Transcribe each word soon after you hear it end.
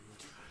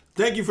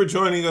Thank you for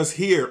joining us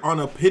here on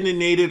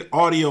Opinionated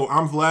Audio.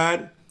 I'm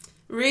Vlad.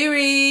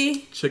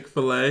 Riri.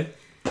 Chick-fil-A.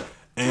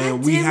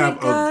 And we have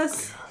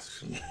Gus.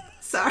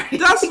 Sorry.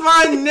 That's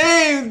my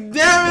name,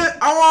 damn it.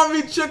 I want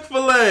to be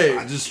Chick-fil-A.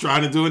 I'm just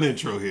trying to do an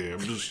intro here.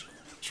 That's the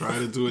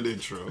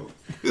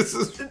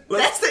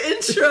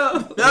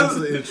intro. That's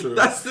the intro.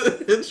 That's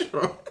the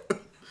intro.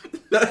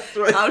 That's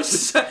right. I was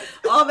just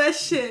all that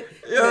shit.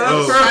 Yeah,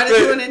 that's trying to perfect.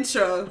 do an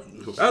intro.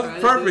 That's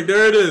perfect.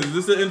 There it is.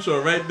 This is the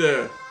intro right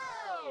there.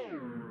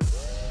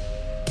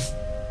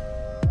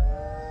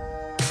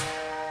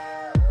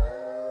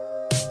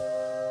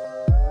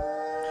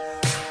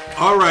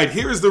 All right,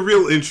 here's the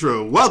real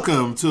intro.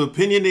 Welcome to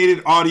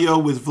Opinionated Audio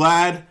with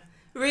Vlad.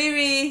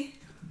 Riri.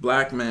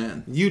 Black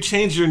man. You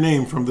changed your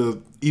name from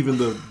the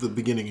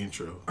beginning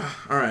intro.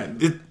 All right.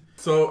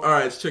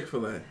 It's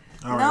Chick-fil-A.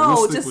 All right,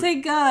 No, just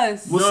say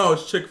Gus. No,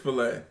 it's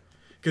Chick-fil-A.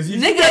 Because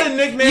you got a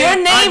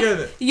nickname, I get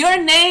it.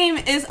 Your name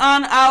is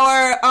on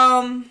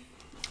our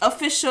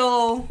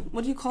official,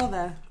 what do you call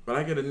that? But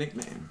I get a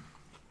nickname.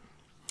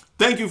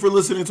 Thank you for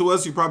listening to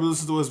us. You probably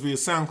listen to us via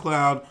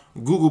SoundCloud,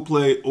 Google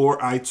Play, or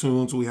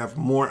iTunes. We have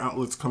more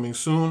outlets coming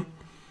soon.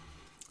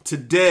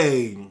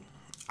 Today,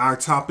 our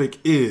topic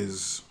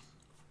is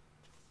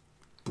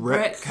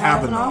Brett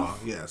Kavanaugh.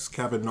 Yes,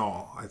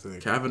 Kavanaugh, I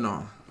think.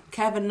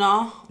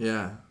 Kavanaugh?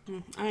 Yeah.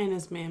 I ain't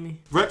his mammy.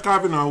 Brett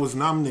Kavanaugh was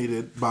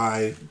nominated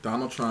by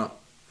Donald Trump.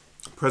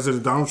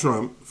 President Donald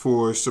Trump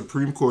for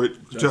Supreme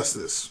Court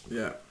Justice.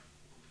 Yeah.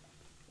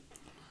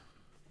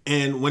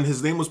 And when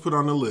his name was put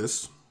on the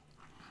list,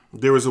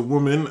 there was a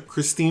woman,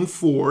 Christine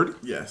Ford.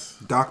 Yes.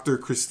 Dr.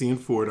 Christine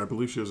Ford, I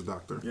believe she was a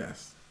doctor.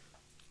 Yes.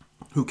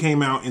 Who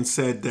came out and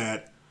said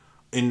that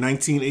in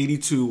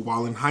 1982,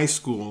 while in high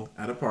school,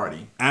 At a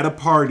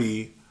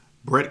party,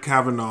 Brett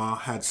Kavanaugh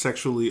had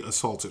sexually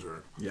assaulted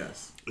her.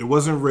 yes. It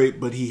wasn't rape,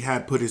 but he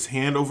had put his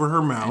hand over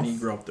her mouth.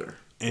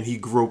 And he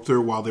groped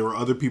her. While there were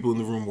other people in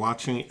the room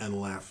watching and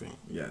laughing.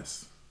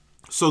 Yes.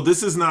 So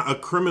this is not a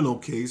criminal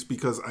case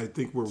because I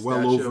think we're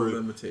well over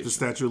the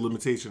statute of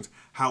limitations.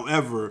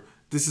 However,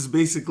 this is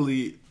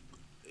basically,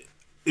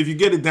 if you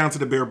get it down to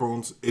the bare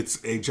bones, it's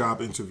a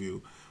job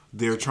interview.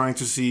 They're trying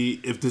to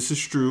see if this is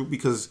true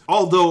because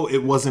although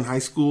it was in high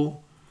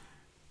school,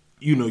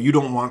 you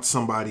don't want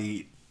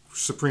somebody,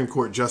 Supreme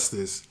Court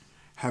Justice,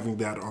 having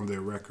that on their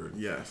record.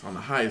 Yes, on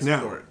the highest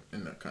court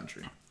in the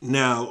country.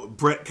 Now,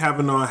 Brett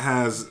Kavanaugh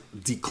has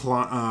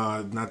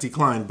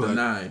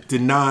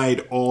denied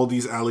all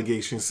these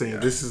allegations, saying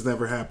this has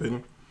never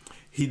happened.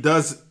 He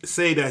does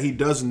say that he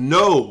does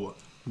know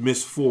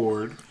Miss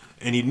Ford,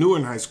 and he knew her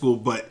in high school,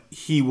 but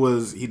he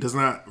does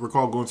not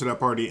recall going to that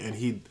party, and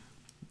he's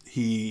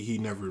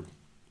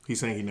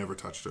saying he never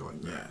touched her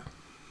like that. Yeah.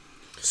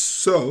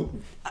 So,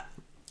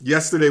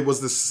 yesterday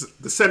was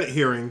the Senate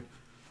hearing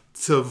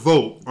to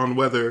vote on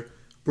whether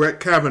Brett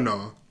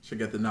Kavanaugh should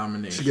get the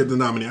nomination.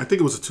 I think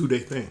it was a 2-day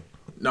thing.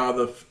 No,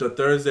 the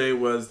Thursday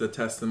was the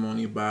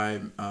testimony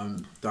by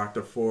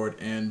Dr. Ford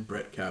and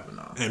Brett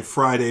Kavanaugh. And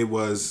Friday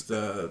was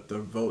the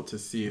vote to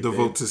see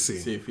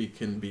if he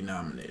can be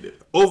nominated.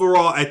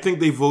 Overall, I think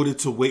they voted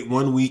to wait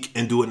 1 week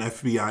and do an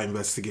FBI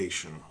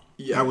investigation.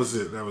 Yeah, that was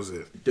it.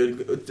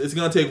 It's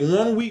going to take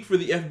 1 week for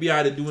the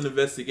FBI to do an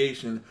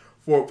investigation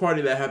for a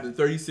party that happened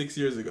 36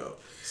 years ago.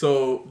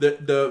 So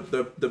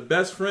the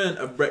best friend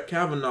of Brett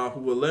Kavanaugh,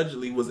 who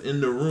allegedly was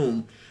in the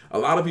room, a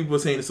lot of people are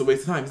saying it's a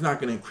waste of time. He's not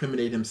going to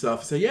incriminate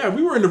himself and say, "Yeah,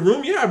 we were in the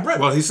room." Yeah, Brett.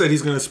 Well, he said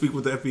he's going to speak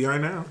with the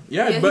FBI now. He's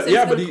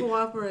going to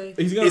cooperate.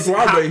 He's going to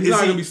cooperate. He's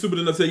not going to be stupid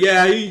enough to say,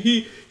 "Yeah,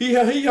 he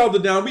held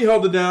it down. We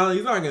held it down."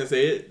 He's not going to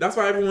say it. That's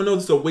why everyone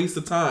knows it's a waste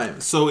of time.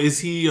 So is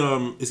he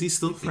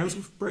still friends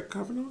with Brett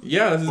Kavanaugh?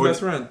 Yeah, that's his best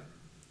friend.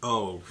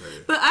 Oh,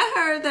 okay. But I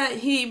heard that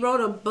he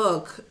wrote a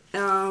book.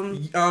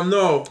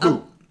 No.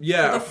 Who?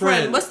 Yeah, a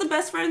friend. What's the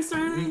best friend's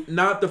surname?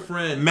 Not the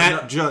friend.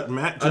 Mike Judge,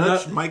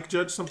 Mike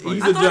Judge, something like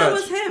that. I thought it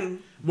was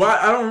him.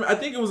 Well, I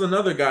think it was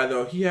another guy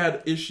though. He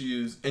had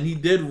issues, and he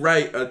did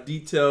write a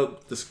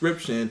detailed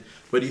description.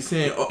 But he's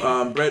saying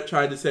Brett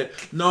tried to say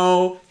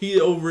no,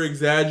 he over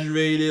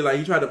exaggerated, like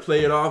he tried to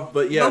play it off.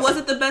 But yeah, but was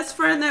it the best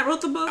friend that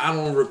wrote the book? I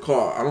don't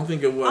recall. I don't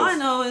think it was. All I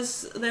know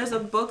is there's a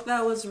book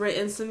that was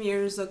written some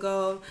years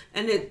ago,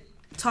 and it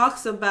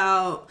talks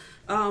about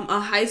a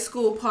high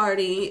school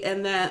party,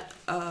 and that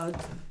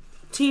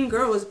teen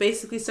girl was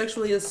basically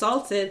sexually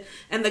assaulted,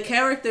 and the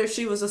character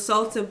she was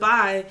assaulted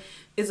by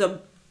is a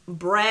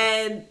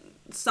Brad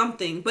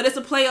something, but it's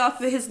a play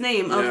off of his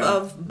name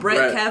of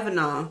Brett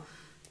Kavanaugh.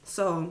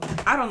 So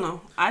I don't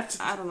know. I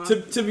don't know.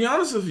 To be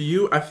honest with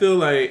you, I feel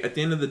like at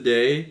the end of the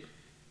day,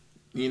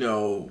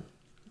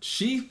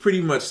 she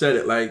pretty much said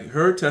it. Like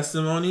her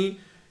testimony,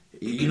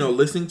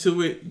 listening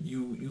to it,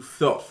 you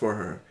felt for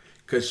her.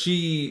 Because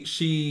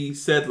she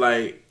said,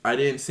 like, I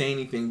didn't say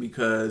anything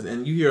because,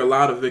 and you hear a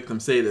lot of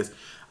victims say this,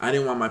 I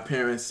didn't want my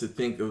parents to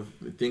think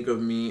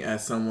of me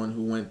as someone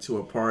who went to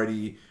a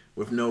party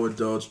with no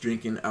adults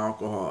drinking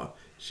alcohol.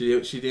 She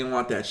didn't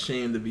want that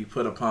shame to be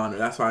put upon her.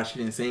 That's why she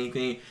didn't say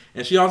anything.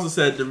 And she also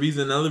said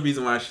another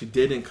reason why she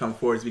didn't come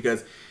forward is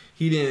because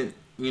he didn't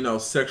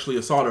sexually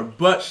assault her,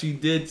 but she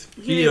did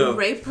feel he didn't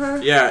rape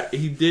her. Yeah,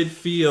 he did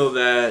feel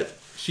that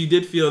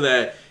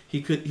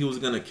he was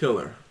gonna kill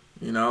her.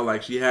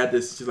 Like she had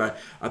this. She's like,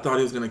 I thought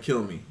he was gonna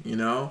kill me.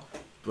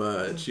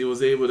 But she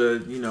was able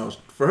to.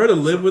 For her to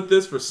live with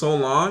this for so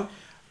long,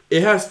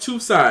 it has two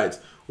sides.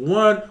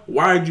 One,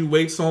 why did you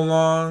wait so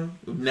long?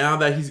 Now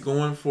that he's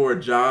going for a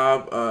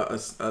job, a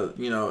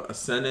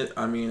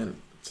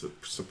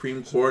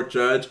Supreme Court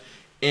judge,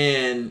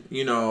 and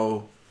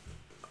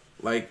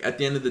like at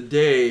the end of the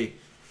day,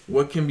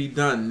 what can be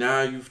done?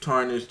 Now you've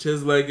tarnished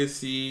his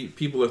legacy.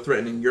 People are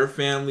threatening your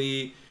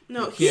family.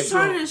 No, he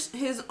tarnished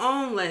his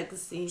own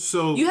legacy.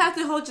 So you have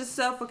to hold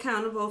yourself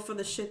accountable for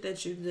the shit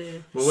that you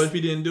did. But what if he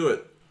didn't do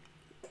it?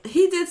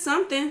 He did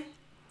something.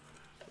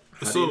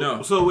 How do you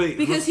know? So wait,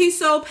 because he's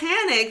so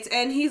panicked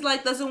and he's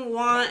like doesn't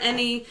want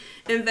any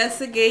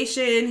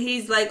investigation.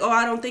 He's like, oh,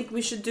 I don't think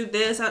we should do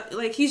this.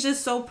 Like he's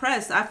just so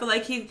pressed. I feel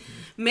like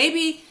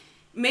maybe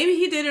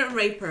he didn't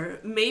rape her.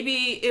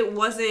 Maybe it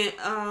wasn't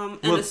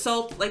an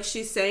assault like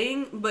she's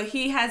saying. But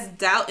he has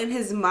doubt in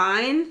his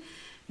mind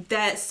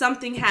that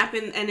something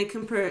happened and it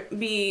can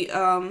be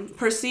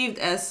perceived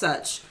as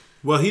such.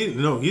 Well,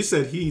 he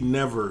said he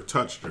never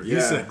touched her. Yeah.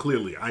 He said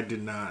clearly, I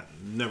did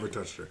never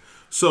touched her.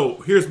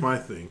 So here's my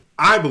thing.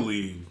 I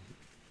believe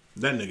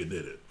that nigga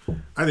did it.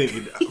 I think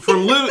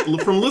from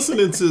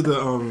listening to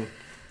the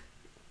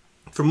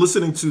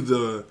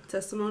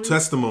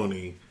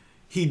testimony,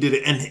 he did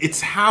it, and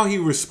it's how he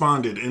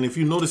responded. And if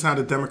you notice how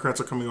the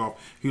Democrats are coming off,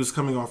 he was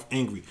coming off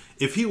angry.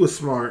 If he was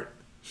smart,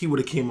 he would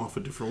have came off a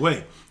different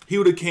way. He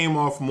would have came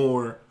off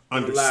more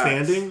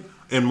understanding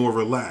and more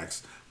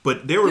relaxed.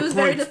 But there were points. He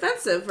was very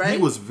defensive, right? He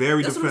was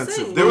very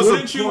defensive. There was a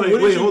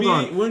point. Wait, hold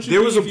on.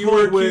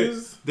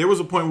 There was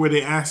a point where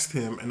they asked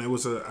him, and it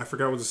was I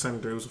forgot what the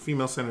senator. It was a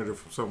female senator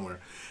from somewhere,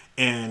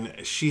 and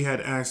she had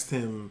asked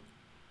him,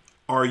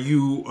 "Are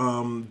you?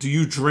 Do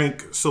you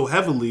drink so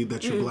heavily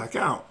that you black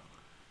out?"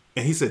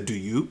 And he said, "Do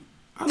you?"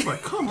 I was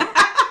like, "Come on."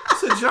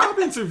 It's a job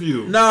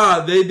interview.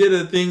 Nah, they did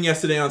a thing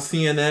yesterday on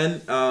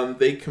CNN.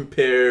 They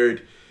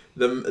compared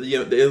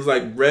it was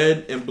like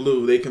red and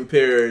blue. They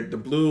compared the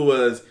blue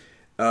was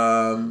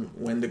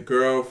when the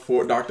girl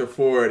for Dr.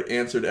 Ford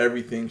answered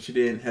everything, she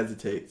didn't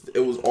hesitate. It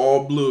was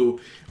all blue.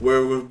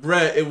 Where with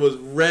Brett, it was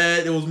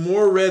red. It was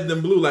more red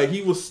than blue. Like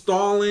he was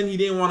stalling. He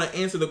didn't want to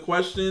answer the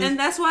questions. And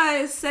that's why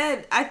I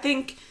said I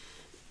think.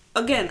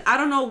 Again, I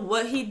don't know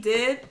what he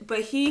did, but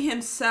he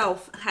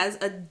himself has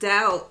a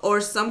doubt or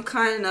some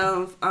kind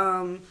of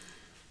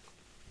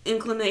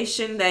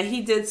inclination that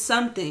he did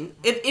something.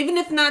 Even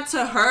if not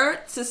to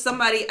her, to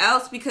somebody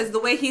else, because the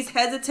way he's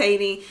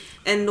hesitating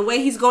and the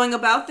way he's going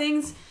about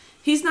things,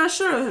 he's not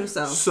sure of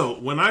himself. So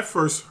when I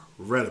first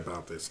read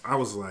about this, I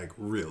was like,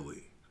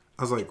 really?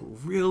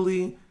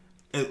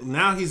 And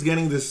now he's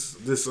getting this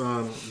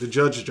the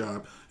judge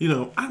job.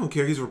 I don't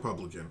care. He's a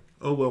Republican.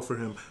 Oh, well for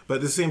him. But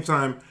at the same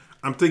time,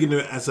 I'm thinking of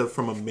it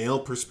from a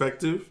male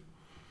perspective.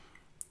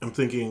 I'm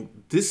thinking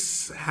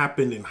this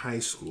happened in high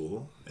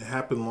school. It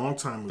happened a long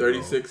time ago.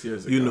 36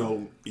 years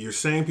ago. You're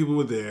saying people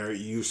were there.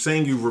 You're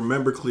saying you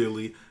remember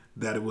clearly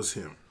that it was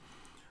him.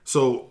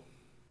 So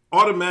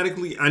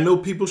automatically, I know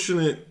people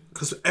shouldn't,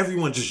 because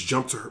everyone just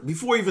jumped to her.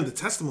 Before even the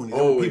testimony,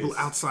 there were people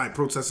outside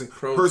protesting.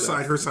 Her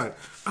side.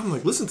 I'm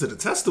like, listen to the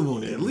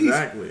testimony at least.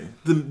 Exactly.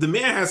 The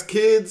man has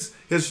kids.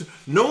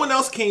 No one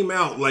else came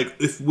out like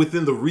if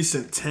within the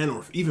recent 10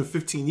 or even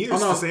 15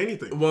 years to say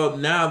anything. Well,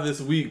 now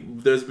this week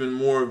there's been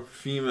more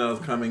females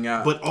coming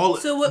out. But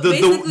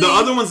the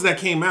other ones that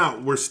came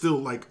out were still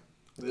like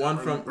one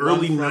from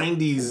early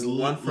 90s,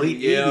 one from late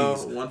Yale,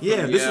 80s. One from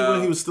this is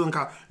when he was still in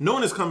college. No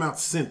one has come out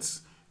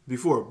since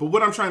before. But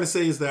what I'm trying to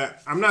say is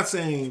that I'm not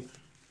saying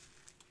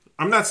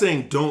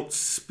don't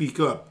speak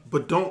up,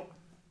 but don't.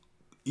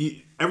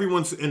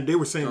 Everyone's, and they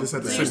were saying this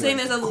at the same time. So you're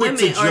saying there's a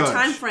limit or a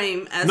time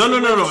frame?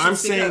 No. I'm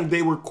saying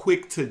they were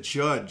quick to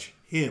judge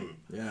him.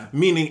 Yeah.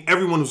 Meaning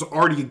everyone was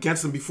already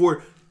against him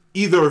before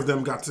either of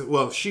them got to.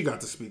 Well, she got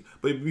to speak,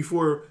 but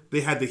before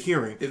they had the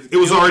hearing, it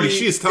was already.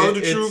 She is telling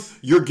the truth.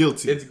 You're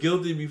guilty. It's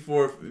guilty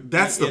before.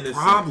 That's the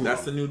problem.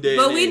 That's the new day.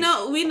 But we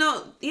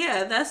know.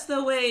 Yeah, that's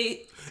the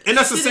way. And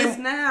that's the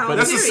same. Now,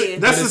 that's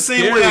the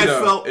same way I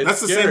felt.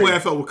 That's the same way I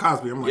felt with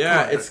Cosby. I'm like,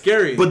 yeah, it's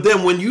scary. But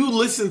then when you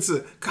listen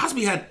to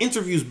Cosby, had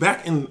interviews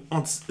back in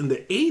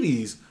the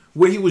 80s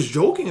where he was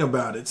joking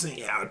about it, saying,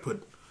 "Yeah,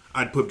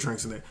 I'd put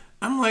drinks in there."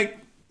 I'm like,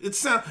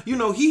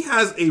 he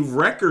has a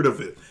record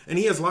of it, and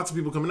he has lots of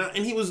people coming out,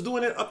 and he was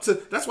doing it up to.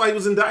 That's why he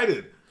was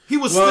indicted. He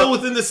was still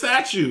within the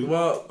statute.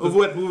 Well, of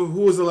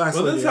who was the last?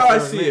 Well, this is how I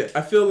see it.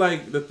 I feel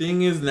like the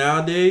thing is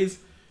nowadays.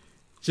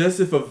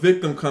 Just if a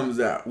victim comes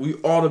out, we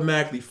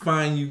automatically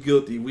find you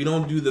guilty. We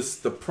don't do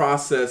the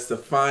process to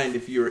find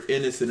if you're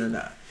innocent or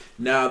not.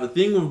 Now, the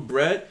thing with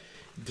Brett,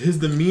 his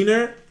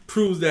demeanor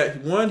proves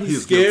that, one,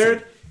 he's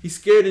scared. Guilty. He's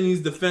scared and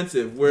he's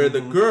defensive. Where the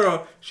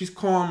girl, she's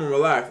calm and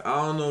relaxed.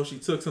 I don't know if she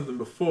took something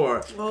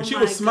before. Oh she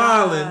was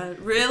smiling. God.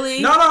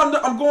 Really? No,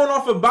 I'm going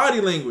off of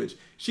body language.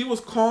 She was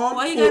calm.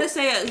 Why you gotta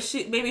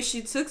say maybe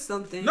she took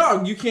something?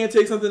 No, you can't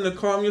take something to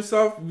calm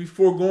yourself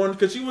before going,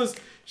 because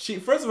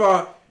first of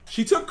all,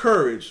 she took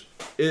courage.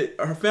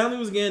 Her family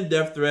was getting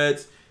death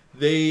threats.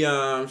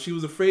 She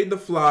was afraid to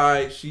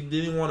fly. She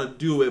didn't want to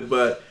do it,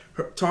 but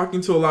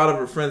talking to a lot of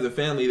her friends and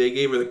family, they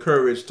gave her the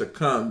courage to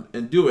come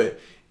and do it.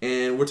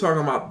 And we're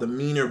talking about the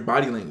meaner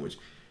body language.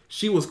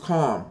 She was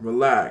calm,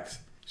 relaxed.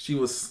 She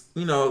was,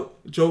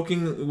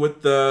 joking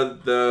with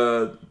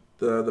the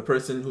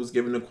person who's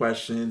giving the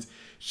questions.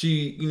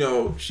 She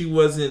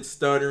wasn't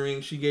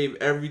stuttering. She gave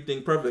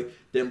everything perfect.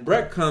 Then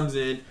Brett comes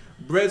in.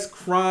 Brett's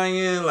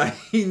crying like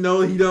he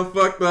done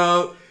fucked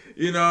up.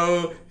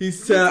 He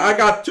said, I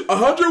got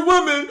 100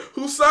 women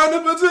who signed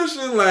a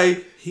petition.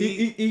 Like,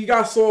 he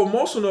got so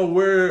emotional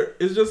where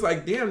it's just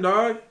like, damn,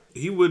 dog.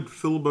 He would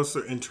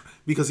filibuster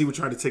because he would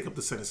try to take up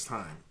the Senate's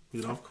time.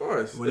 Of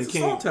course. When it's a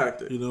assault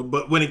tactic.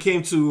 But when it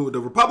came to the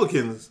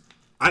Republicans,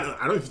 I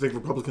don't even think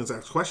Republicans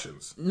asked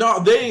questions. No,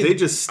 they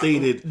just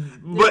stated.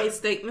 They made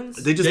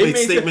statements. They just made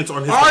statements on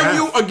his behalf. Are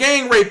you a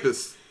gang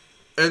rapist?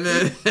 And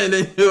then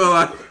you were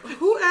like,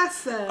 who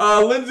asked that?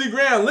 Lindsey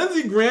Graham.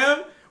 Lindsey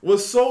Graham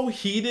was so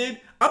heated.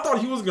 I thought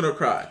he was gonna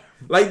cry.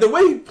 Like the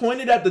way he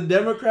pointed at the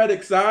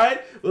Democratic side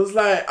was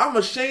like, I'm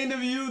ashamed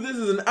of you. This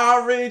is an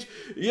outrage.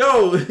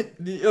 Yo,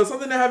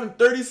 something that happened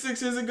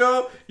 36 years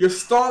ago. You're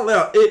stalling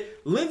out.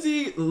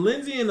 Lindsey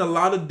and a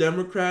lot of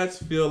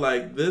Democrats feel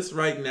like this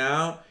right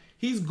now.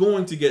 He's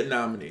going to get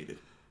nominated.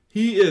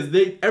 He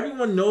is.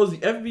 Everyone knows the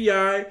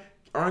FBI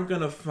aren't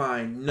gonna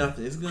find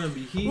nothing. It's gonna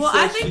be he. Well,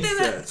 I think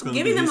that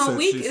giving them a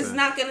week is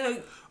not gonna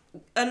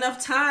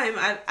enough time.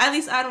 At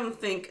least I don't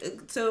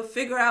think to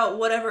figure out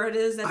whatever it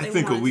is that they want. I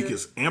think a week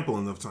is ample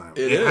enough time.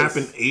 It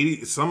happened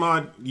 80 some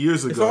odd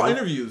years ago. It's all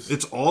interviews.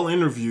 It's all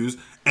interviews,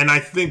 and I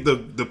think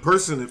the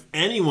person, if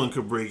anyone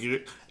could break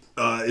it,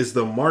 is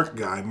the Mark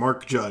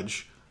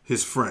Judge,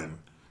 his friend.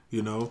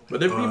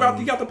 But he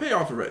got the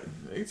payoff already.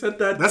 He said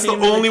that. That's the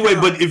only way.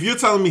 But if you're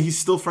telling me he's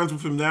still friends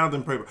with him now,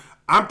 then pray.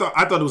 I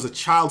thought it was a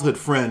childhood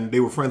friend.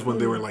 They were friends when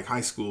they were in like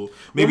high school.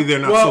 Maybe they're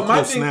not so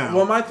close now.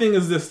 Well, my thing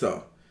is this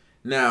though.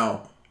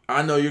 Now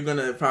I know you're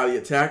gonna probably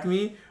attack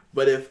me,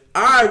 but if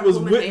I was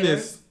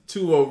witness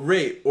to a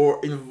rape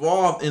or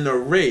involved in a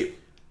rape,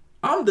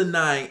 I'm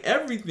denying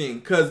everything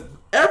because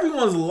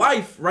everyone's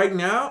life right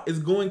now is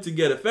going to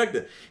get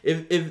affected.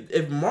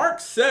 If Mark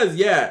says,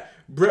 yeah,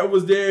 Brett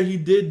was there, he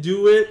did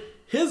do it,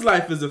 his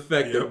life is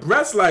affected. Yep.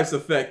 Brett's life's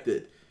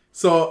affected.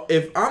 So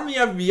if I'm the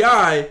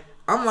FBI,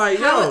 I'm like,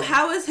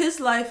 how is his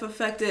life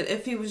affected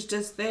if he was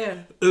just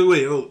there?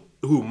 Wait,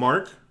 who?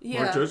 Mark?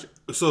 Yeah. Mark Judge?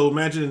 So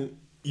imagine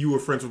you were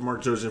friends with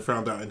Mark Judge and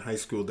found out in high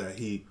school that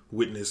he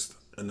witnessed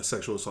a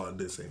sexual assault and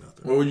didn't say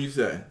nothing. What would you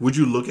say? Would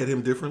you look at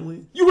him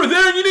differently? You were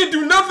there and you didn't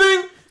do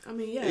nothing? I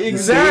mean, yeah.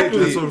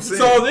 Exactly. That's what I'm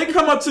saying. So they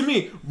come up to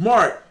me,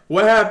 Mark,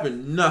 what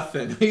happened?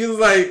 Nothing. He was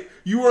like,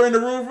 you were in the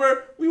room with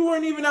her? We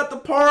weren't even at the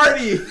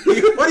party.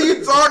 What are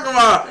you talking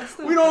about?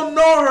 We don't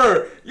know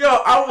her. Yo,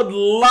 I would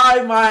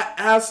lie my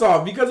ass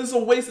off because it's a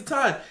waste of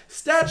time.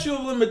 Statute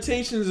of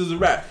limitations is a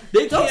wrap.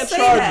 They don't can't say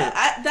charge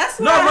that. it. That's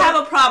why I have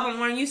a problem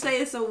when you say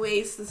it's a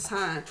waste of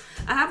time.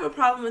 I have a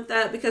problem with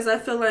that because I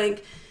feel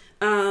like,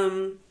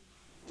 I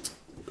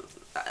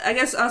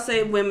guess I'll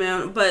say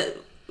women, but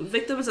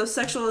victims of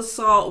sexual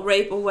assault,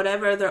 rape, or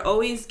whatever, they're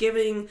always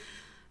giving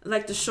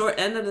like the short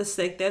end of the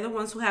stick. They're the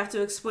ones who have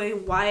to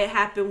explain why it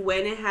happened,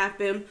 when it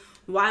happened,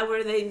 why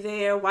were they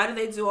there, why did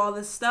they do all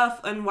this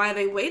stuff, and why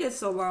they waited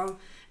so long.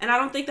 And I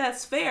don't think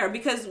that's fair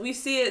because we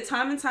see it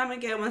time and time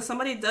again when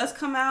somebody does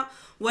come out,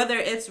 whether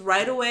it's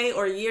right away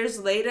or years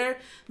later,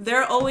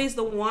 they're always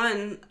the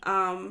one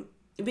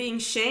being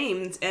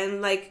shamed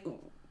and like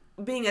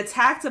being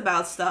attacked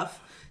about stuff.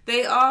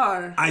 They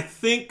are. I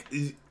think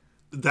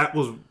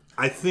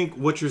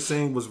what you're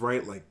saying was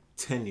right like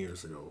 10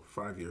 years ago,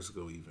 5 years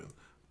ago even.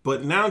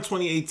 But now in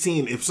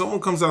 2018, if someone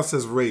comes out and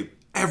says rape,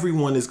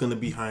 everyone is going to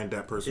be behind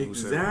that person who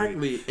said rape.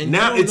 Exactly. And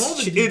now it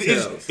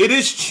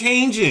is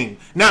changing.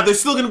 Now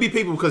there's still going to be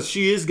people because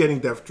she is getting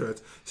death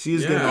threats. She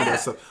is getting all that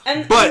stuff.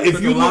 But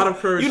if you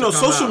look,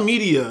 social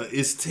media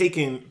is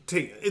taking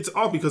it's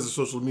all because of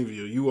social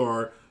media. You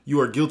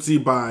are guilty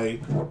by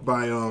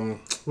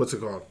what's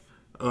it called?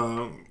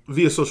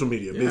 Via social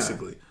media,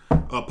 basically.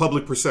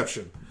 Public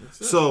perception.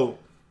 So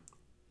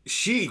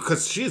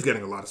because she is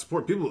getting a lot of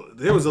support.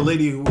 There was a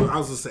lady who I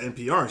was listening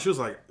to NPR, and she was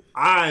like,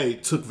 I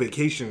took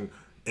vacation,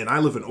 and I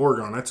live in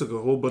Oregon. I took a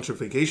whole bunch of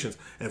vacations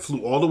and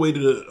flew all the way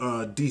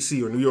to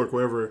D.C. or New York,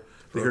 wherever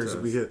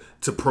we hit,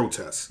 to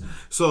protest.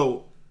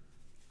 So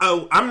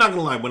I'm not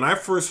gonna lie. When I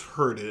first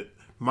heard it,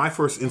 my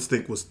first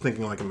instinct was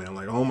thinking like a man,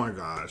 like, oh my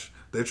gosh,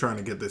 they're trying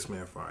to get this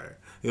man fired,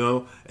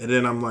 And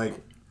then I'm like,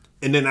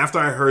 and then after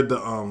I heard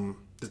the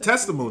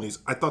testimonies,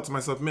 I thought to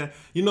myself, man,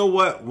 you know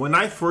what? When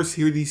I first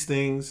hear these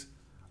things,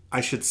 I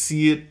should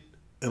see it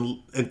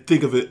and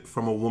think of it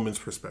from a woman's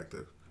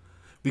perspective,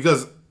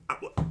 because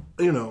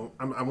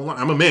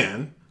I'm a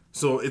man,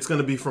 so it's going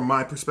to be from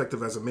my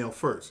perspective as a male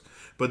first.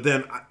 But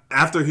then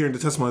after hearing the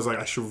testimony, I was like,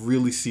 I should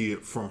really see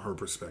it from her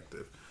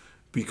perspective,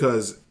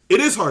 because it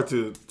is hard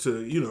to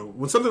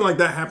when something like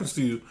that happens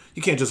to you,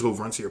 you can't just go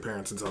run to your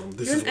parents and tell them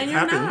this is what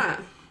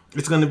happened.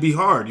 It's going to be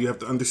hard. You have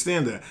to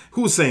understand that.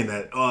 Who's saying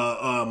that?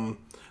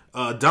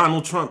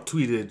 Donald Trump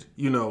tweeted,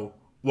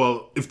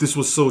 well, if this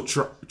was so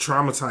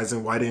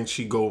traumatizing, why didn't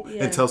she go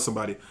and tell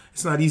somebody?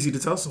 It's not easy to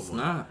tell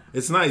someone.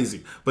 It's not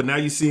easy. But now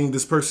you're seeing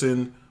this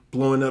person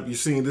blowing up. You're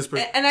seeing this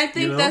person. And I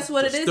think that's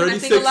what it is. And I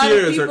think a lot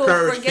of people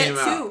forget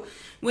too.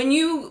 When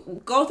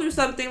you go through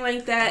something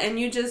like that and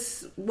you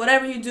just,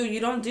 whatever you do, you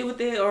don't deal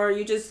with it or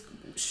you just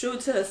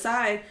shoot to the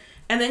side.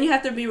 And then you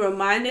have to be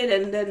reminded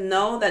and then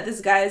know that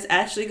this guy is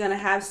actually going to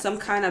have some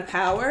kind of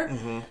power.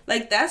 Mm-hmm.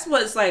 Like, that's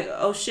what's like,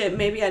 oh, shit,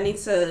 maybe I need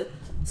to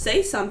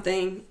say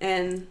something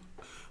and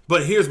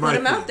but here's my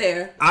put him out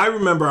there. I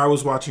remember I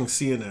was watching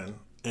CNN,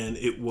 and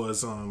it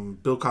was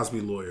Bill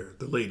Cosby lawyer,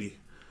 the lady.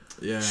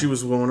 Yeah. She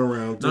was going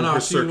around doing her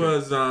circuit.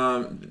 Was,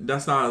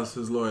 that's not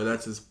his lawyer.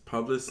 That's his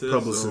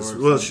publicist.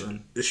 Well,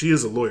 she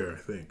is a lawyer, I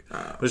think.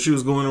 But she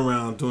was going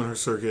around doing her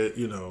circuit,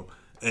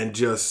 and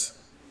just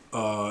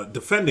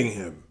defending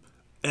him.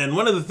 And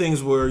one of the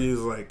things where he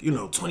was like,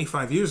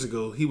 25 years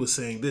ago, he was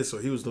saying this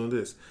or he was doing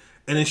this.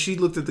 And then she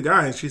looked at the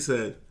guy and she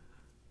said,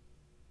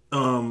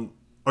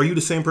 are you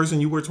the same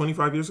person you were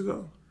 25 years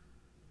ago?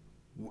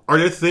 Are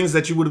there things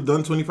that you would have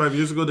done 25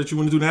 years ago that you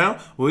want to do now?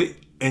 Wait.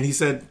 And he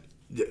said,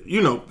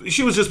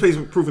 she was just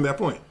proving that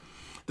point.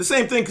 The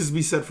same thing could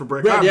be said for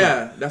Brett Kavanaugh.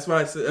 Yeah, that's what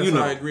I said. That's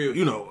what I agree with.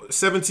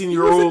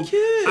 17-year-old.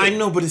 I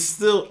know, but it's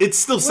still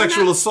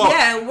sexual assault.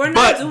 Yeah, we're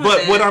not doing that.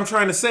 But what I'm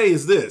trying to say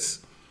is this.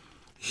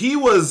 He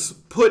was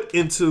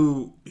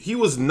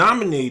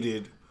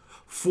nominated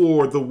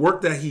for the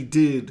work that he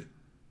did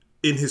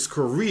in his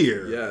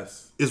career.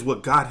 Yes. Is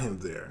what got him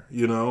there,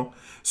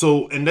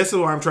 So, and that's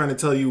why I'm trying to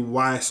tell you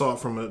why I saw it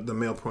from the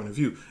male point of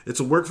view. It's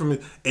a work from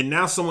it. And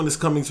now someone is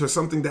coming to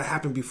something that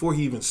happened before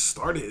he even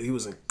started. He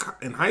was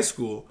in high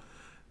school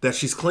that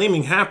she's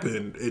claiming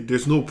happened.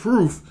 There's no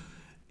proof.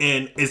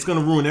 And it's going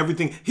to ruin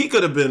everything. He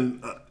could have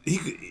been, he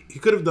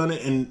could have done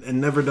it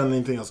and never done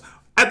anything else.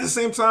 At the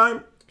same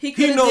time, He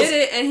could have did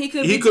it, and he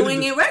could be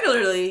doing it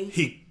regularly.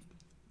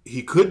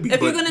 He could be. If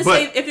you're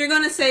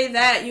gonna say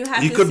that, you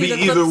have to could see be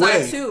the either flip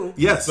way. side too.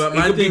 Yes, it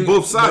could be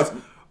both sides.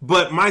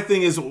 But my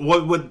thing is,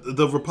 what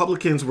the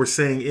Republicans were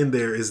saying in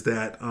there is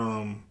that,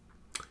 one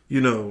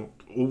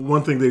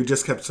thing they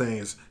just kept saying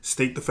is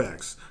state the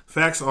facts.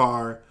 Facts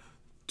are,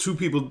 two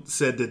people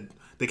said that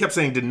they kept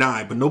saying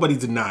deny, but nobody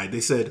denied.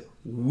 They said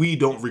we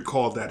don't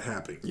recall that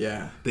happening.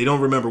 Yeah, they don't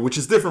remember, which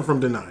is different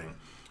from denying.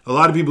 A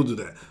lot of people do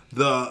that.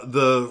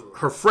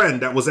 Her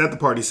friend that was at the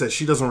party said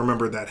she doesn't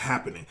remember that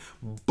happening,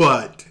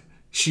 but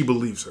she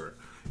believes her.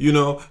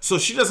 So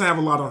she doesn't have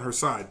a lot on her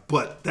side.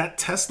 But that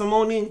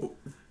testimony,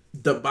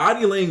 the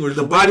body language,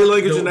 in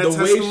that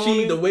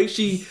testimony, the way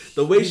she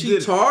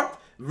talked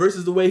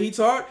versus the way he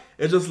talked,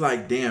 it's just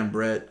like, damn,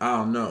 Brett, I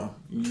don't know.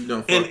 You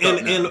don't.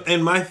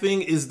 And my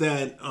thing is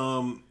that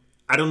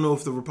I don't know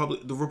if the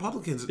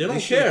Republicans they don't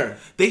care.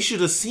 They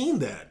should have seen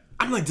that.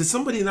 I'm like, did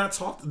somebody not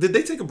talk? Did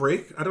they take a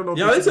break? I don't know.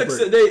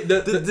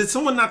 Did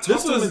someone not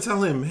talk to him and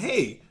tell him,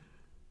 "Hey,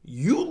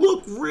 you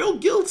look real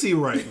guilty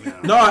right now"?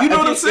 No, you know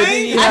what I'm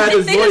saying? He had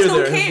his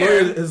lawyer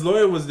there. His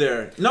lawyer was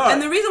there. No,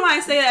 and the reason why I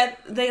say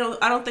that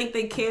I don't think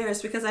they care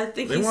is because I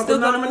think he's still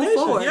going to move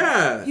forward.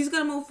 Yeah, he's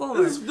going to move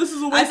forward. This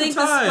is a waste of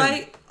time.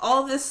 Despite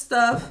all this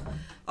stuff,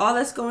 all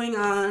that's going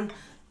on,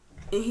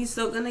 and he's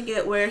still going to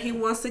get where he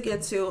wants to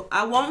get to.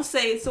 I won't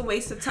say it's a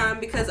waste of time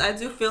because I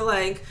do feel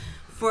like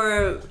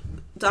for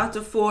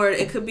Dr. Ford,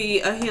 it could be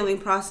a healing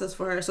process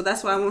for her. So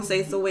that's why I won't say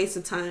it's a waste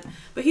of time.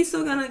 But he's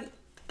still going to,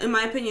 in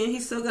my opinion,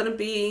 he's still going to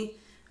be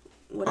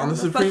whatever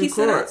the fuck he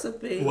set out to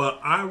be. Well,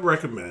 I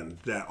recommend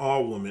that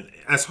all women,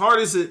 as hard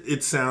as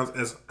it sounds,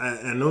 as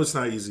I know it's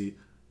not easy,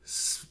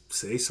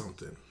 say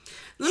something.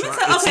 Let me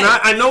tell. Okay,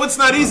 I know it's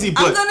not easy,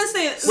 but I'm gonna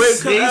say it. Wait,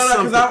 say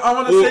something. I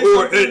want to say something.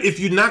 Or if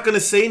you're not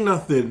gonna say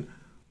nothing,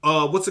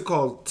 what's it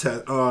called?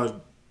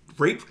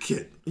 Rape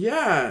kit.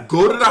 Yeah.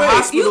 Go to the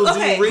hospital.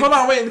 Okay. Do rape. Hold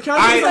on, wait. Can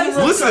I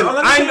listen?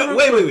 I know.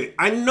 Wait.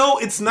 I know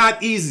it's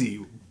not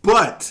easy,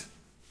 but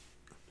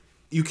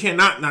you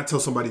cannot not tell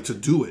somebody to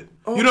do it.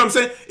 Oh. You know what I'm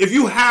saying? If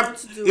you have,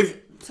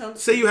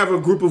 say you have a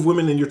group of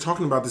women and you're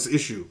talking about this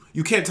issue,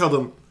 you can't tell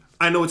them,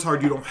 "I know it's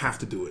hard. You don't have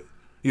to do it."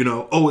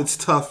 It's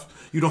tough.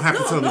 You don't have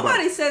to tell anybody.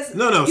 Nobody says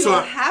no. You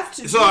don't have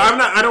to. So I'm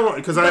not. I don't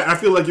because I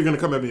feel like you're gonna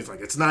come at me. It's like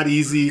it's not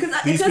easy.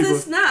 Because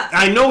it's not.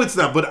 I know it's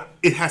not, but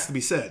it has to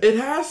be said. It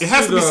has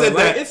to be said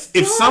that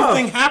if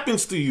something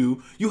happens to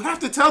you, you have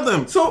to tell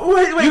them. So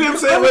wait. You know what I'm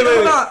saying?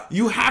 Wait.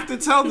 You have to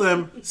tell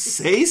them.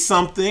 Say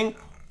something.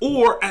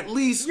 Or at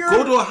least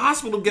go to a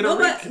hospital, get a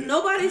rape kit.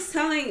 Nobody's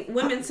telling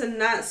women to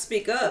not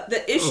speak up.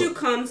 The issue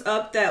comes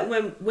up that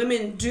when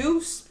women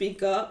do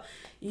speak up,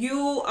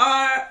 you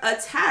are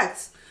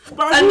attacked.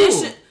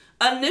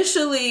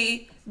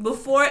 Initially,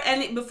 before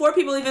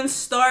people even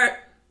start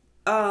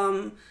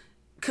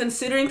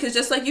considering, because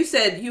just like you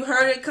said, you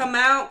heard it come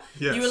out,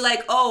 yes. You were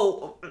like,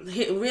 oh,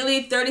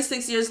 really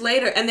 36 years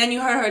later, and then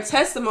you heard her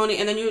testimony,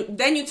 and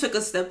then you took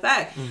a step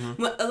back.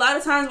 Mm-hmm. A lot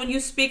of times when you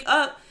speak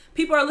up,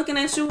 people are looking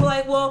at you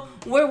like, well,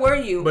 where were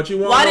you? But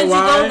why did you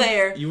go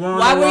there?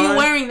 Why were you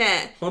wearing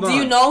that? Hold Do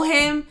you know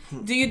him?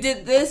 Do you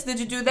did this? Did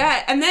you do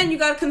that? And then you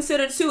got to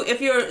consider too,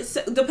 if you're,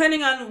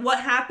 depending on what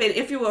happened,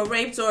 if you were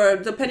raped or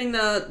depending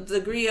the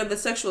degree of the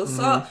sexual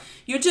assault,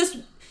 you're just,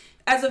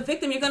 as a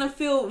victim, you're going to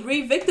feel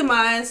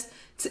re-victimized.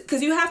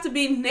 Because you have to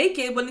be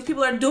naked when these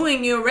people are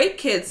doing your rape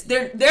kits.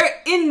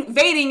 They're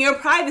invading your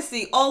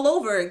privacy all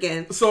over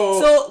again.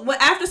 So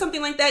after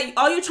something like that,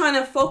 all you're trying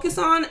to focus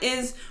on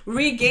is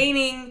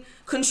regaining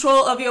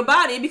control of your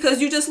body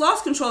because you just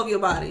lost control of your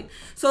body.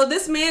 So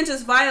this man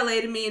just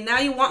violated me, and now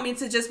you want me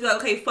to just be like,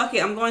 okay, fuck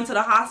it, I'm going to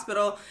the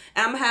hospital,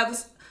 and I'm going to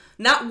have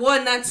not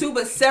one, not two,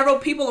 but several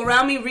people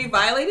around me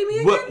re-violating me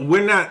again?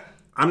 But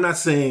I'm not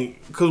saying,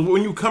 because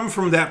when you come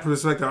from that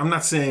perspective, I'm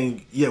not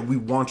saying, yeah, we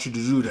want you to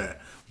do that.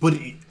 But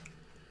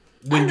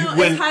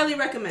it's highly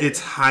recommended.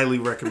 It's highly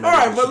recommended.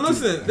 All right, but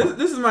listen,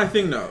 this is my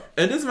thing though,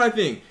 and this is my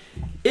thing.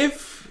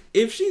 If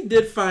she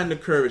did find the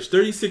courage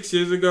 36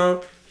 years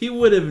ago, he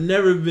would have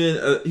never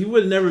been. He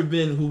would have never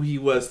been who he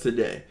was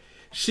today.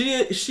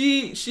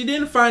 She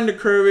didn't find the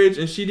courage,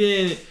 and she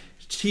didn't.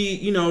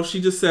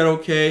 She just said,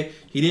 okay,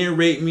 he didn't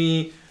rape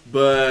me,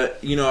 but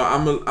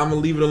I'm gonna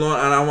leave it alone,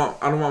 and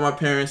I don't want my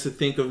parents to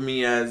think of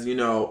me as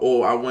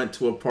I went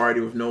to a party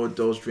with no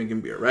adults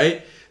drinking beer,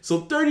 right?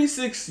 So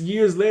 36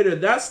 years later,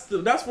 that's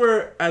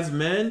where, as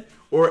men,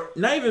 or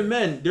not even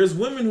men, there's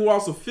women who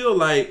also feel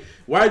like,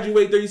 why did you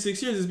wait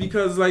 36 years? It's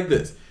because like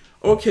this.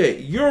 Okay,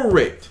 you're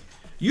raped.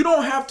 You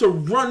don't have to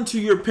run to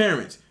your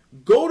parents.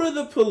 Go to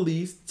the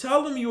police.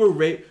 Tell them you were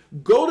raped.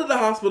 Go to the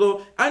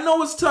hospital. I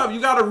know it's tough. You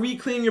got to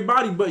reclaim your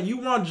body, but you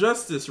want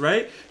justice,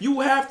 right?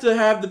 You have to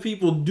have the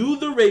people do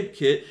the rape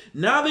kit.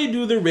 Now they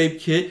do the rape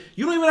kit.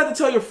 You don't even have to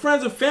tell your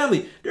friends or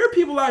family. There are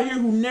people out here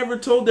who never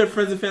told their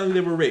friends and family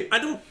they were raped.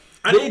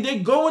 They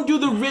go and do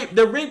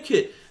the rape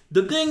kit.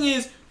 The thing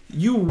is,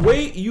 you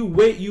wait.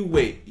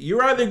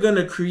 You're either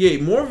gonna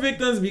create more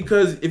victims,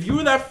 because if you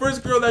were that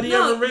first girl that he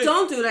ever raped,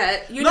 don't do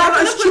that.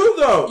 It's true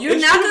though. You're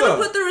not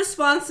gonna put the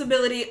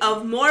responsibility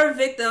of more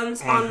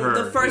victims on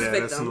the first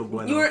victim.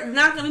 You're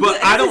not gonna do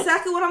that. That's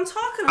exactly what I'm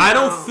talking about. I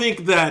don't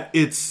think that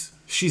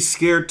she's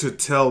scared to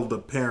tell the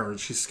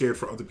parents. She's scared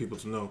for other people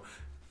to know.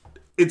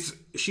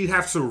 She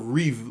has to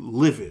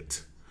relive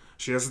it.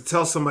 She has to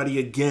tell somebody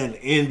again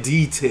in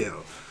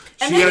detail.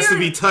 She has to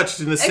be touched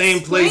in the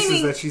same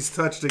places that she's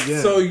touched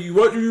again. So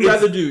what do you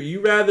rather do? You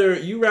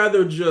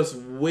rather just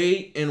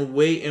wait,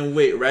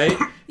 right?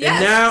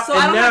 Yes.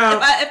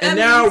 And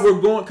now we're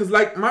going, because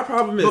like my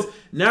problem is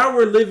now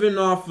we're living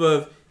off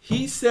of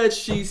he said,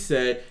 she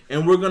said,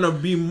 and we're gonna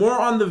be more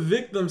on the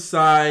victim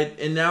side.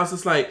 And now it's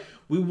just like,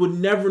 we would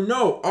never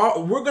know.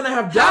 We're gonna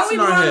have doubts in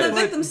our head. How are we more on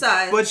the victim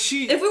side?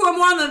 If we were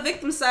more on the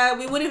victim side,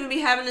 we wouldn't even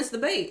be having this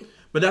debate.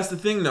 But that's the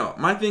thing, though.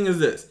 My thing is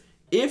this.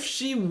 If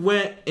she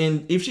went,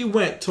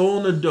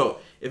 told an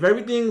adult, if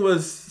everything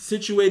was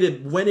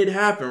situated when it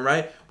happened,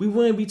 right, we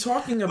wouldn't be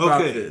talking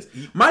about this.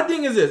 My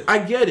thing is this. I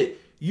get it.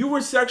 You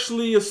were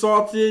sexually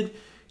assaulted.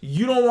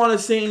 You don't want to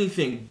say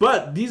anything.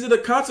 But these are the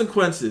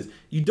consequences.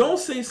 You don't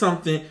say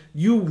something.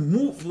 You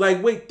move,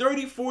 wait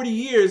 30, 40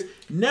 years.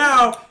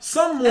 Now,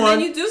 someone... And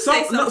then you do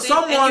say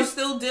something, and you're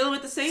still dealing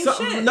with the same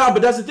shit. No,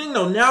 but that's the thing,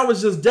 though. Now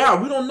it's just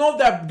doubt. We don't know if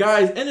that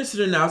guy is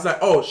innocent or not. It's like,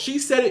 oh, she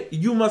said it.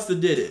 You must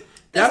have did it.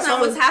 That's not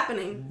what's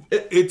happening.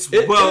 It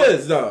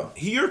is, though.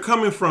 You're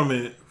coming from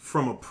it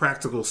from a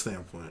practical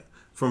standpoint,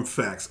 from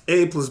facts.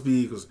 A plus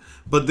B equals...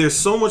 But there's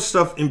so much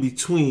stuff in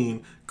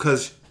between,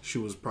 because she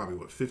was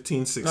probably,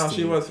 15, 16? No,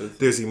 she was 15.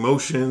 There's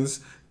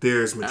emotions.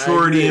 There's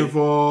maturity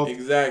involved.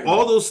 Exactly.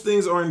 All those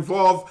things are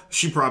involved.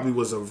 She probably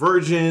was a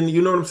virgin.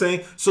 You know what I'm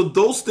saying? So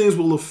those things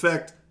will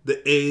affect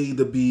the A,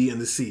 the B, and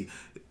the C.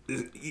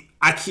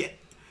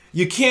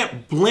 You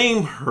can't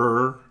blame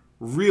her,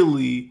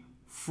 really,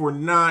 for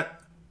not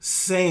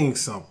saying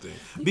something,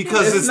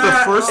 because it's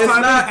the first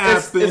time it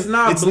happened.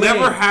 It's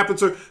never happened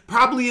to her.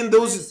 Probably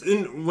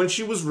when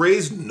she was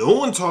raised, no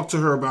one talked to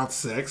her about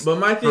sex. But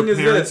my thing is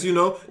this,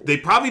 they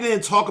probably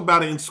didn't talk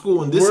about it in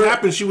school, and this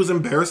happened. She was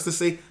embarrassed to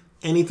say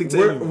anything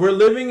to anyone. We're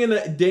living in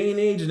a day and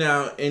age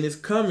now, and it's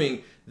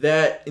coming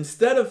that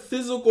instead of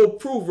physical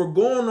proof, we're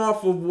going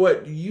off of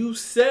what you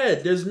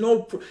said. There's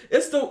no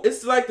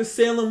it's like the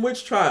Salem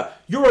witch trial.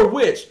 You're a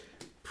witch.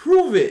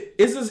 Prove it.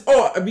 It's just,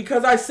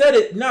 because I said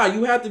it,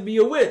 you have to be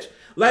a witch.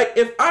 Like,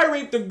 if I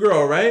raped a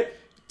girl, right?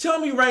 Tell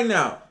me right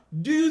now,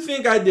 do you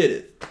think I did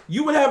it?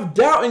 You would have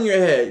doubt in your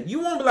head. You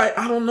won't be like,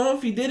 I don't know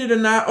if he did it or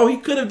not. Oh, he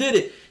could have did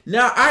it.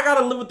 Now, I got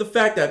to live with the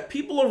fact that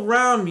people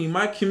around me,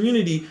 my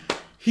community,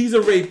 he's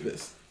a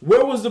rapist.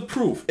 Where was the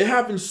proof? It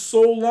happened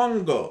so long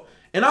ago.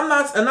 And I'm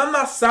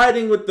not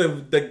siding with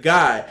the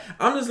guy.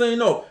 I'm just letting you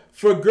know,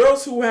 for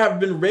girls who have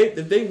been raped,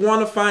 if they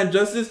want to find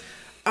justice,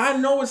 I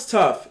know it's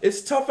tough.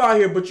 It's tough out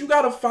here, but you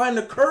got to find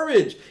the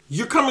courage.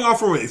 You're coming off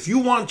from it. If you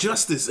want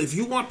justice, if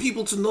you want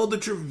people to know the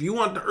truth, if you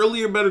want the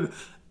earlier better,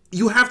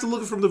 you have to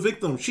look from the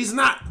victim. She's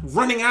not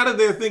running out of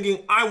there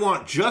thinking, I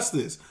want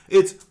justice.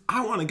 It's,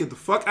 I want to get the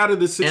fuck out of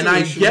this situation. And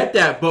I get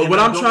that, but what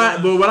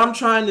I'm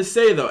trying to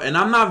say though, and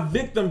I'm not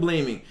victim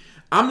blaming,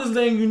 I'm just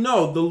letting you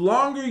know, the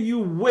longer you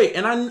wait,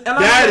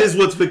 that is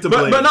what's victim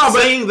blaming.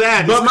 Saying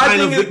that is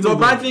kind of victim blaming. But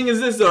my thing is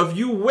this, though. If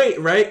you wait,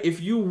 right?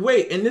 If you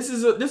wait, and this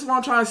is what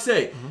I'm trying to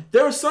say. Mm-hmm.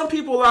 There are some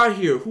people out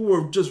here who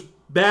are just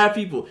bad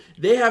people.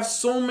 They have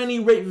so many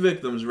rape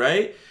victims,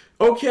 right?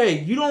 Okay,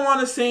 you don't want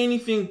to say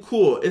anything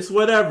cool. It's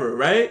whatever,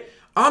 right?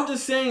 I'm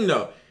just saying,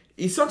 though,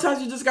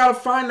 sometimes you just got to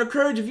find the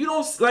courage. If you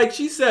don't, like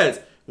she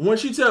says, when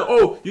she said,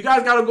 oh, you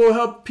guys got to go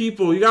help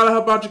people. You got to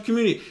help out your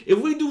community. If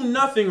we do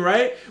nothing,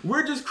 right,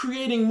 we're just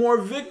creating more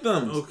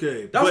victims.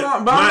 Okay.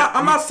 I'm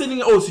not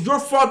saying, oh, it's your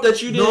fault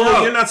that you didn't help.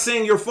 No, you're not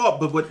saying your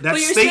fault. But that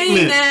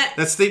statement,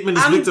 that statement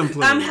is victim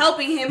blaming. I'm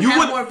helping him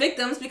have more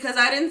victims because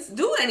I didn't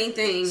do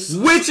anything.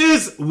 Which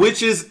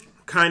is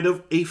kind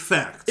of a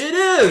fact. It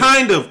is.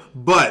 Kind of,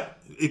 but...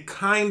 It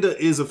kind of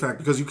is a fact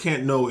because you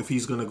can't know if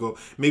he's going to go.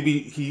 Maybe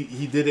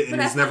he did it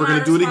and he's never going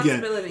to do it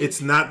again. It's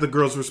not the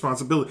girl's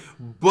responsibility.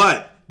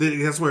 But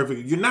that's where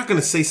you're not going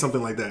to say something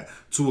like that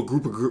to a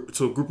group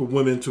of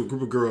women, to a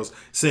group of girls,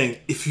 saying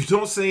if you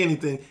don't say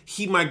anything,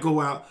 he might go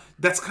out.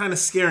 That's kind of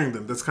scaring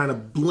them. That's kind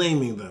of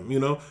blaming them. You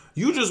know,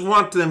 you just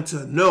want them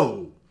to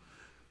know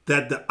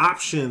that the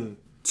option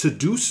to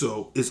do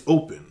so is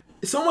open.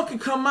 Someone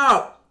could come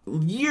out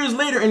years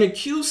later and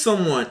accuse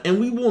someone, and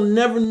we will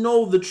never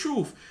know the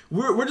truth.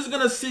 We're just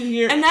gonna sit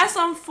here, and that's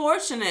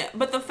unfortunate.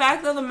 But the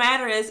fact of the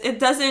matter is, it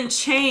doesn't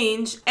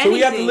change anything. So we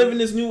have to live in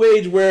this new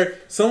age where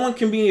someone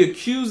can be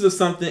accused of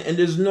something and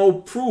there's no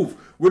proof.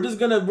 We're just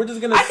gonna. I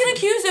can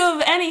accuse you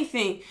of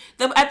anything.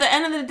 At the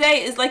end of the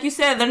day, it's like you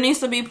said, there needs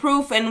to be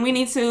proof, and we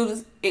need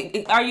to.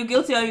 Are you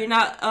guilty? Are you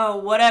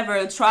not?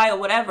 Whatever, trial,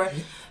 whatever.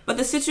 But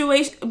the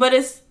situation. But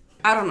it's.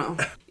 I don't know.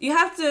 You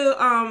have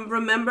to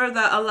remember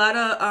that a lot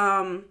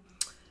of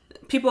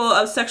people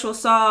of sexual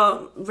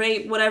assault,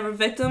 rape, whatever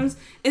victims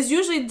is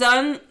usually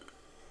done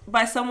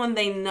by someone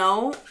they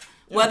know,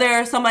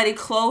 whether somebody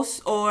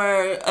close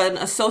or an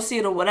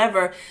associate or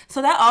whatever.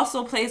 So that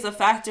also plays a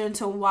factor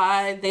into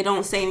why they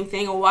don't say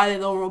anything or why they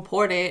don't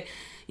report it.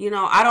 You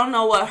know, I don't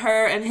know what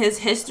her and his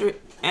history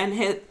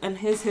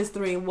his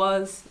history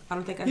was. I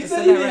don't think I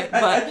said that right.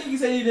 But I think he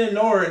said he didn't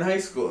know her in high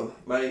school.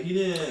 Like he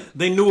didn't.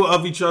 They knew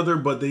of each other,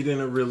 but they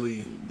didn't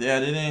really. Yeah,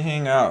 they didn't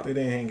hang out. They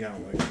didn't hang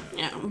out like that.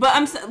 Yeah,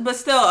 but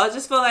still, I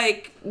just feel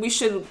like we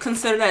should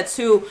consider that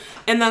too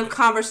in the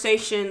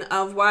conversation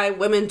of why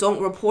women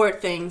don't report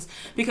things.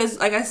 Because,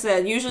 like I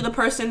said, usually the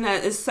person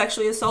that is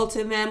sexually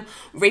assaulting them,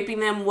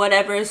 raping them,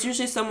 whatever, it's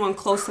usually someone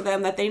close to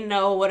them that they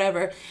know,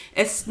 whatever.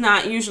 It's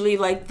not usually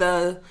like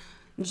the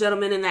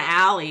gentleman in the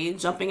alley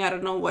jumping out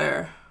of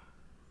nowhere.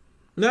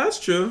 No, that's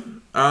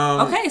true.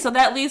 Okay, so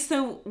that leads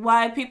to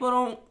why people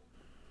don't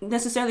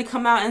necessarily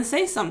come out and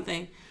say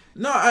something.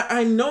 No,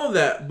 I know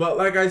that, but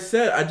like I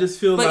said, I just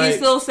feel but like... you're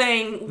still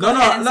saying... No,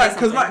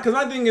 because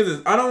my thing is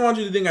this. I don't want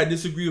you to think I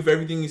disagree with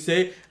everything you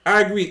say.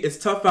 I agree. It's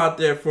tough out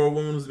there for a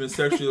woman who's been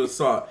sexually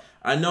assaulted.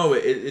 I know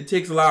it. It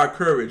takes a lot of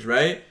courage,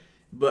 right?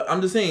 But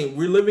I'm just saying,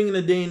 we're living in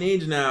a day and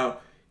age now,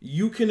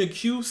 you can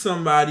accuse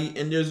somebody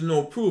and there's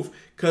no proof.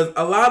 Because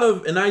a lot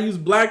of, and I use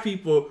black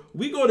people,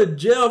 we go to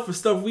jail for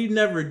stuff we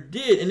never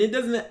did. And it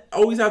doesn't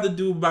always have to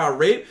do about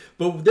rape.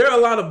 But there are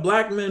a lot of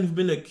black men who've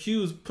been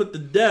accused, put to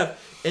death.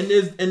 And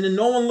then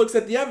no one looks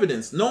at the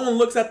evidence. No one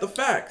looks at the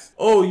facts.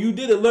 Oh, you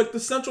did it. Look, the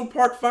Central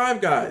Park 5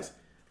 guys.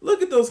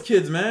 Look at those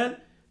kids, man.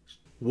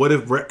 What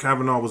if Brett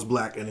Kavanaugh was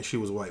black and she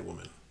was a white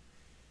woman?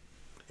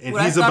 And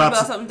he's about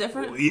something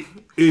different.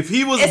 If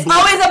he was, it's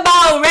always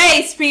about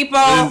race, people.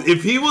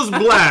 If he was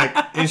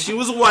black and she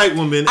was a white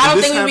woman, I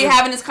don't think we'd be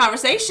having this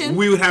conversation.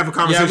 We would have a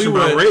conversation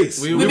about race.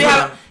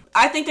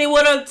 I think they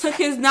would have took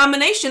his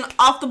nomination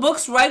off the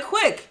books right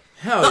quick.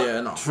 Hell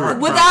yeah, no.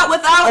 Without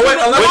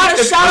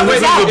a shot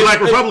of doubt.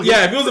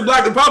 If he was a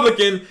black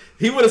Republican,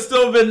 he would have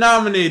still been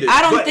nominated.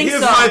 I don't think so.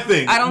 Here's my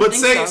thing. I don't think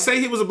so. Say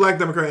he was a black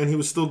Democrat and he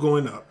was still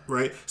going up,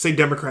 right? Say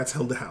Democrats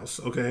held the House,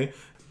 okay?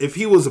 If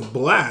he was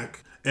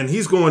black and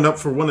he's going up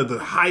for one of the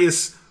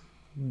highest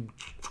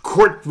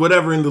court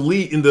whatever in the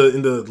league in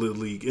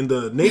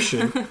the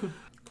nation,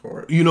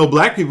 you know,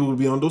 black people would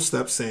be on those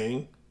steps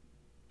saying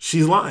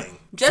she's lying.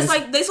 Just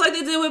like they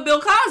did with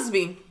Bill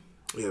Cosby.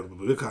 Yeah,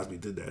 Bill Cosby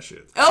did that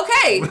shit.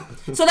 Okay,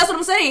 so that's what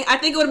I'm saying. I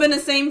think it would have been the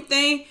same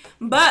thing,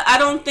 but I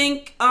don't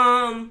think.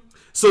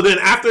 So then,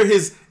 after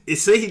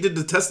say he did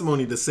the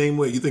testimony the same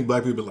way, you think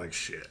black people are like,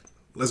 shit,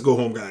 let's go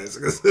home, guys.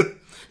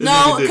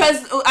 No,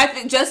 because I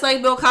think just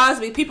like Bill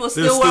Cosby, people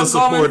still were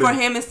going for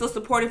him and still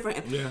supporting for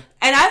him. Yeah.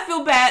 And I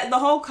feel bad. The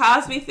whole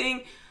Cosby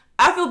thing.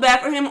 I feel bad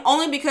for him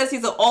only because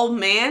he's an old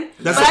man.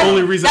 That's the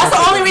only reason. That's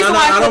the only reason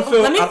why I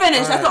feel. Let me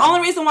finish. That's the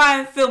only reason why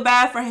I feel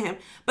bad for him.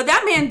 But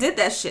that man did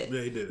that shit.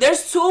 Yeah, he did.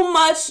 There's too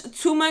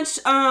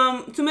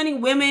many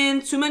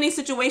women, too many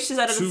situations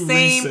that are the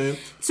same.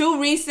 Too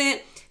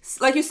recent.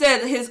 Like you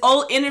said, his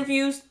old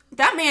interviews.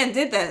 That man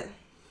did that.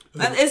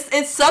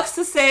 It sucks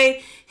to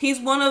say he's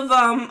one of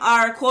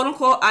our quote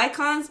unquote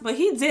icons, but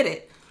he did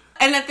it.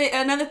 And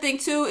another thing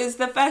too is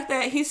the fact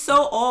that he's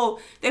so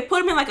old. They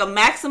put him in like a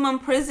maximum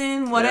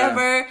prison,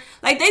 whatever. Yeah.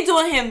 Like they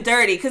doing him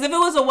dirty. Because if it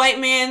was a white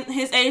man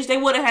his age, they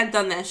wouldn't have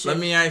done that shit. Let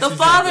me ask the you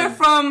father something.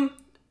 from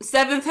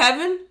Seventh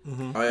Heaven.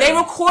 Mm-hmm. Oh, yeah. They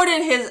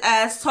recorded his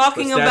ass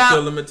talking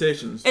about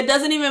limitations. It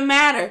doesn't even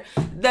matter.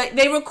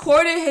 They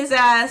recorded his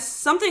ass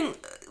something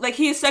like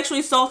he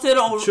sexually assaulted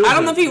or children. I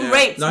don't know if he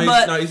raped.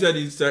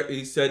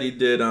 He said he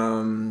did.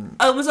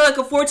 It was like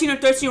a 14 or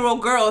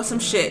 13-year-old girl or some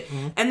shit,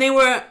 and they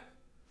were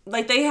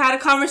like they had a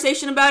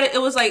conversation about it.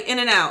 It was like in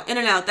and out.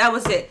 That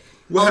was it.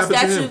 What happened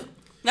to him?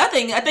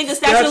 Nothing. I think the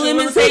statute of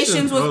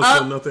limitations was up,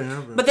 so nothing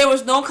happened. But there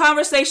was no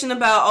conversation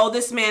about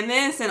this man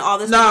this and all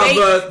this debate.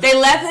 They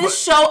left his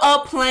show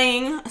up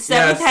playing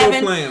Seventh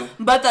Heaven, playing.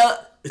 But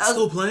it's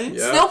still playing.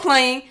 Yeah. Still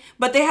playing.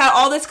 But they had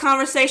all this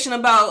conversation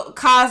about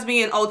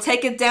Cosby and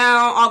take it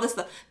down, all this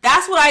stuff.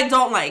 That's what I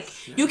don't like.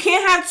 You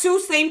can't have two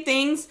same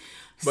things,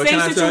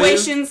 same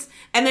situations,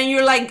 and then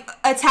you're like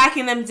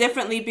attacking them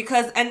differently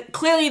and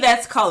clearly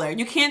that's color.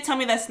 You can't tell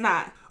me that's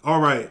not.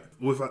 All right.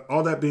 With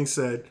all that being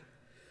said.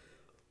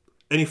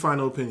 Any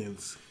final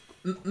opinions?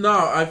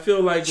 No, I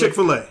feel like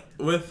Chick-fil-A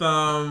with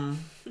the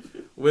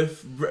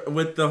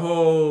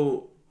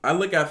whole. I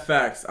look at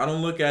facts. I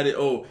don't look at it.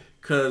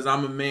 Cause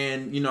I'm a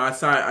man.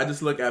 I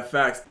just look at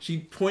facts. She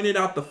pointed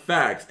out the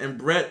facts, and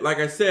Brett, like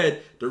I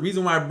said, the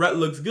reason why Brett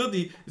looks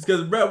guilty is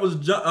because Brett was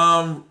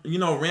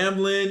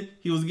rambling.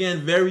 He was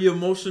getting very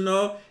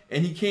emotional,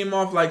 and he came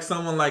off like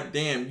someone like,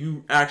 "Damn,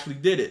 you actually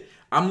did it."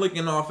 I'm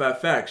looking off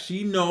at facts.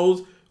 She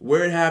knows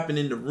where it happened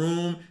in the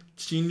room.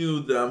 She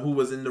knew who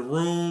was in the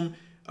room.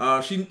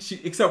 She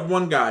except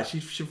one guy. She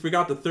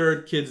forgot the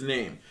third kid's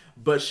name,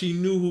 but she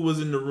knew who was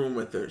in the room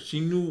with her. She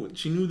knew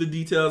the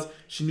details.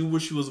 She knew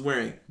what she was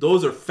wearing.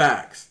 Those are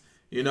facts.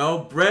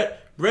 Brett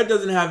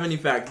doesn't have any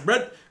facts.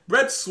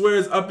 Brett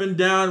swears up and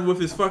down with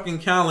his fucking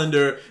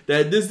calendar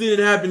that this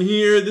didn't happen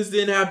here, this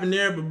didn't happen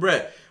there. But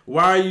Brett,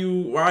 why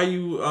are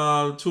you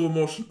too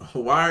emotional?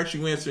 Why aren't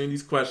you answering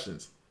these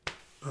questions?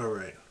 All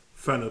right.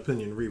 Final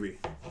opinion, Riri.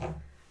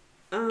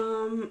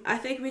 I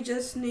think we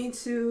just need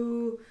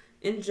to,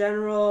 in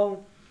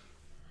general,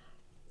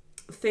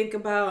 think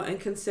about and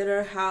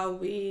consider how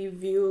we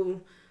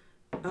view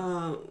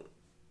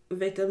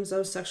victims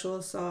of sexual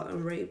assault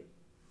and rape.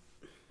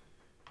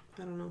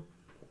 I don't know.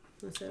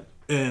 That's it.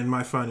 And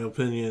my final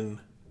opinion,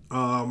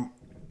 I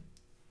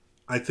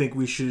think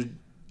we should,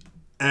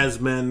 as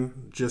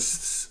men,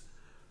 just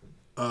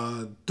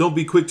don't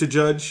be quick to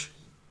judge.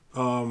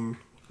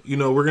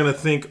 We're going to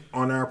think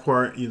on our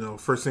part,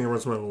 first thing that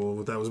runs to mind,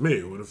 well, that was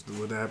me.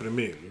 What that happened to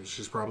me?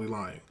 She's probably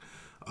lying.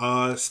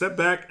 Step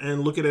back and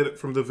look at it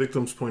from the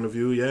victim's point of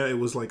view. Yeah, it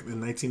was like in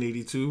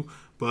 1982,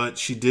 but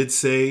she did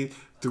say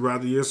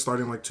throughout the years,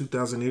 starting like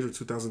 2008 or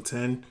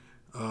 2010,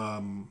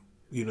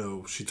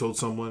 she told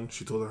someone,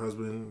 she told her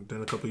husband,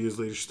 then a couple of years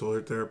later, she told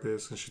her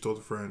therapist, and she told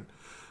a friend.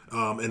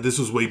 And this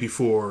was way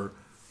before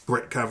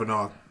Brett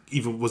Kavanaugh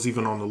was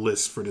even on the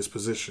list for this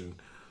position.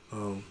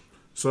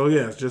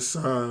 Just...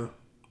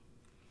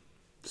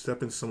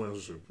 step into someone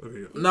else's room.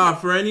 Okay. Nah,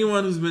 for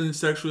anyone who's been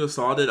sexually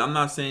assaulted, I'm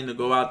not saying to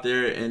go out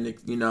there and,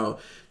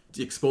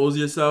 expose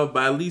yourself,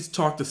 but at least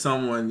talk to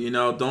someone,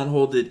 don't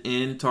hold it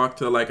in. Talk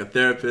to like a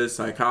therapist,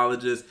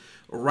 psychologist,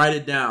 write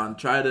it down.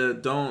 Try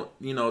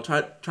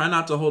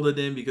not to hold it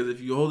in, because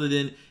if you hold it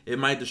in, it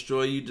might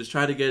destroy you. Just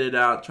try to get it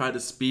out, try to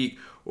speak,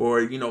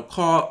 or,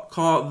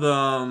 call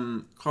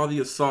the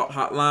assault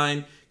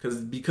hotline,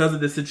 because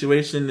of the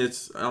situation,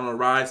 it's on a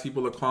rise.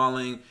 People are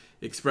calling,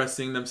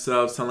 expressing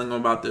themselves, telling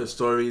them about their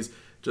stories.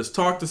 Just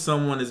talk to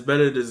someone. It's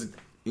better to just,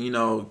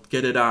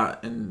 get it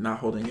out and not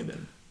holding it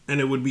in.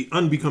 And it would be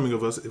unbecoming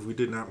of us if we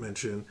did not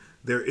mention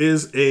there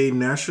is a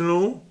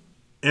national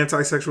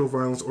anti-sexual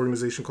violence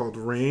organization called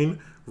RAIN,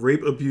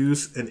 Rape,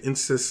 Abuse, and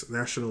Incest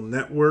National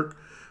Network.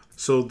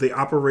 So they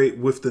operate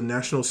with the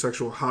National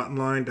Sexual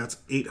Hotline. That's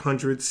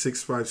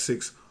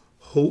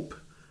 800-656-HOPE.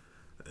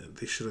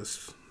 They should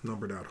have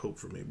numbered out HOPE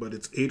for me, but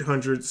it's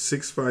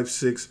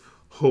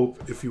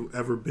 800-656-HOPE. If you've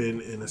ever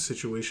been in a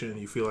situation and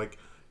you feel like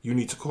you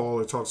need to call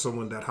or talk to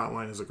someone, that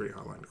hotline is a great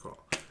hotline to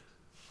call.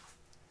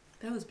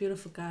 That was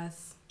beautiful,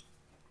 guys.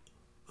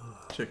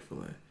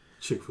 Chick-fil-A.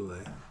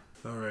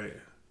 All right.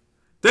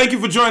 Thank you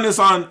for joining us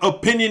on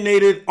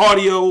Opinionated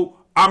Audio.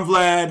 I'm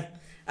Vlad.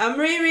 I'm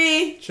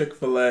Riri.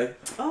 Chick-fil-A.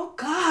 Oh,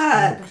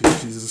 God. Okay,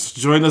 Jesus.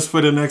 Join us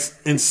for the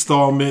next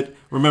installment.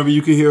 Remember,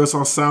 you can hear us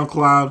on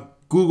SoundCloud,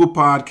 Google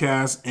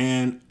Podcasts,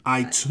 and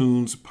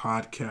iTunes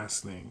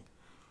Podcasting.